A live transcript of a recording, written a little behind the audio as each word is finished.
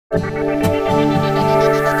One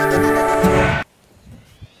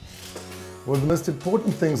of the most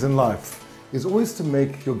important things in life is always to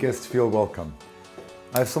make your guests feel welcome.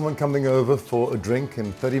 I have someone coming over for a drink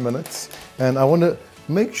in 30 minutes, and I want to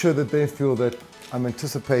make sure that they feel that I'm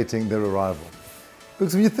anticipating their arrival.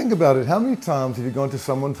 Because if you think about it, how many times have you gone to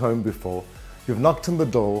someone's home before, you've knocked on the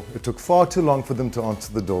door, it took far too long for them to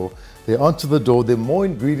answer the door, they answer the door, there are more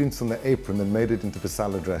ingredients on the apron than made it into the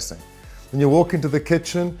salad dressing. Then you walk into the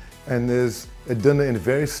kitchen and there's a dinner in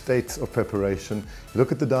various states of preparation. You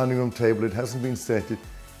look at the dining room table, it hasn't been set.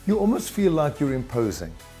 You almost feel like you're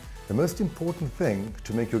imposing. The most important thing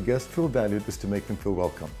to make your guests feel valued is to make them feel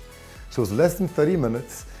welcome. So it's less than 30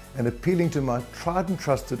 minutes and appealing to my tried and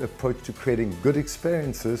trusted approach to creating good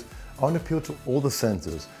experiences. I want to appeal to all the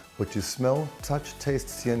senses, what you smell, touch, taste,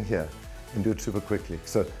 see and hear, and do it super quickly.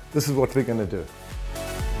 So this is what we're going to do.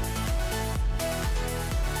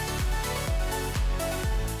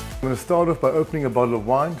 I'm going to start off by opening a bottle of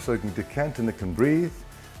wine so it can decant and it can breathe.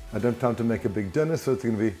 I don't plan to make a big dinner, so it's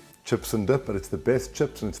going to be chips and dip, but it's the best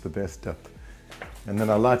chips and it's the best dip. And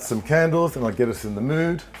then I'll light some candles and I'll get us in the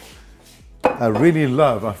mood.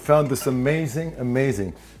 I found this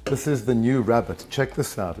amazing. This is the new rabbit. Check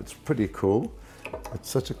this out. It's pretty cool.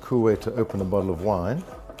 It's such a cool way to open a bottle of wine.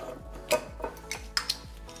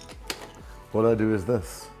 What I do is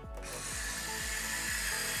this.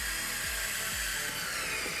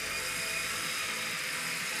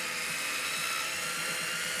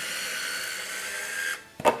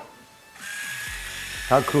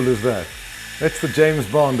 How cool is that? That's the James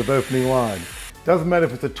Bond of opening wine. Doesn't matter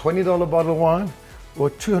if it's a $20 bottle of wine or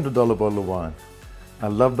a $200 bottle of wine. I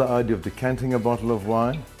love the idea of decanting a bottle of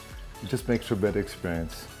wine. It just makes for a better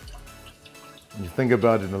experience. When you think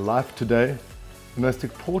about it in life today, the most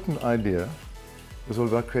important idea is all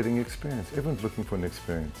about creating an experience. Everyone's looking for an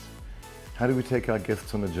experience. How do we take our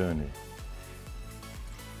guests on a journey?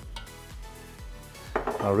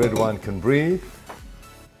 Our red wine can breathe.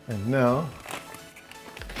 And now,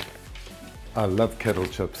 I love kettle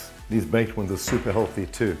chips. These baked ones are super healthy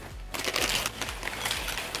too.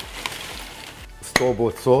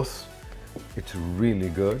 Store-bought sauce, it's really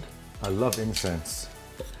good. I love incense.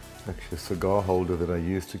 Actually a cigar holder that I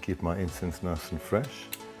use to keep my incense nice and fresh.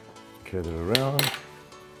 Carry that around.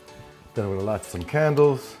 Then I'm going to light some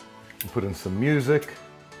candles and put in some music.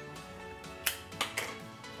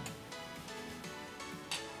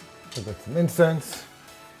 So that's some incense.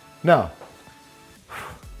 Now,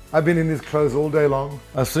 I've been in these clothes all day long.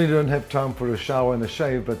 I certainly don't have time for a shower and a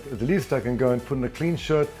shave, but at least I can go and put on a clean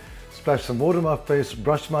shirt, splash some water on my face,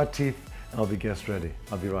 brush my teeth, and I'll be guest ready.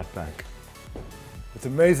 I'll be right back. It's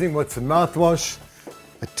amazing what some mouthwash,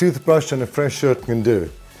 a toothbrush, and a fresh shirt can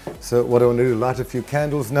do. So what I want to do is light a few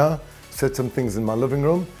candles now, set some things in my living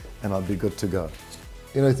room, and I'll be good to go.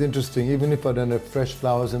 You know, it's interesting, even if I don't have fresh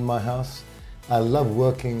flowers in my house, I love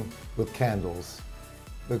working with candles.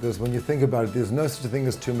 Because when you think about it, there's no such a thing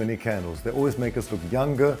as too many candles. They always make us look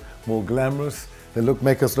younger, more glamorous. They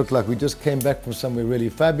make us look like we just came back from somewhere really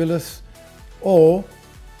fabulous. Or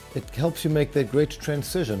it helps you make that great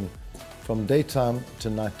transition from daytime to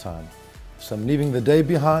nighttime. So I'm leaving the day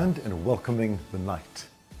behind and welcoming the night.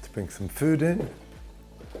 Let's bring some food in.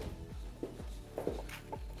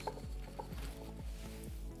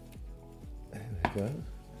 There we go.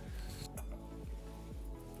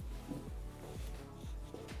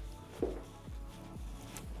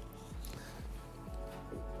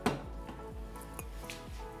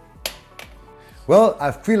 Well,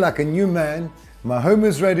 I feel like a new man. My home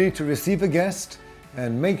is ready to receive a guest,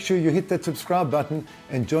 and make sure you hit that subscribe button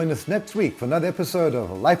and join us next week for another episode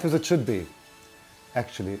of Life as It Should Be.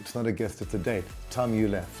 Actually, it's not a guest, it's a date. Time you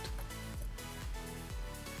left.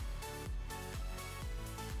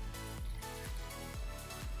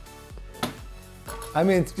 I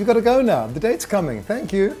mean, you got to go now. The date's coming.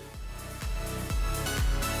 Thank you.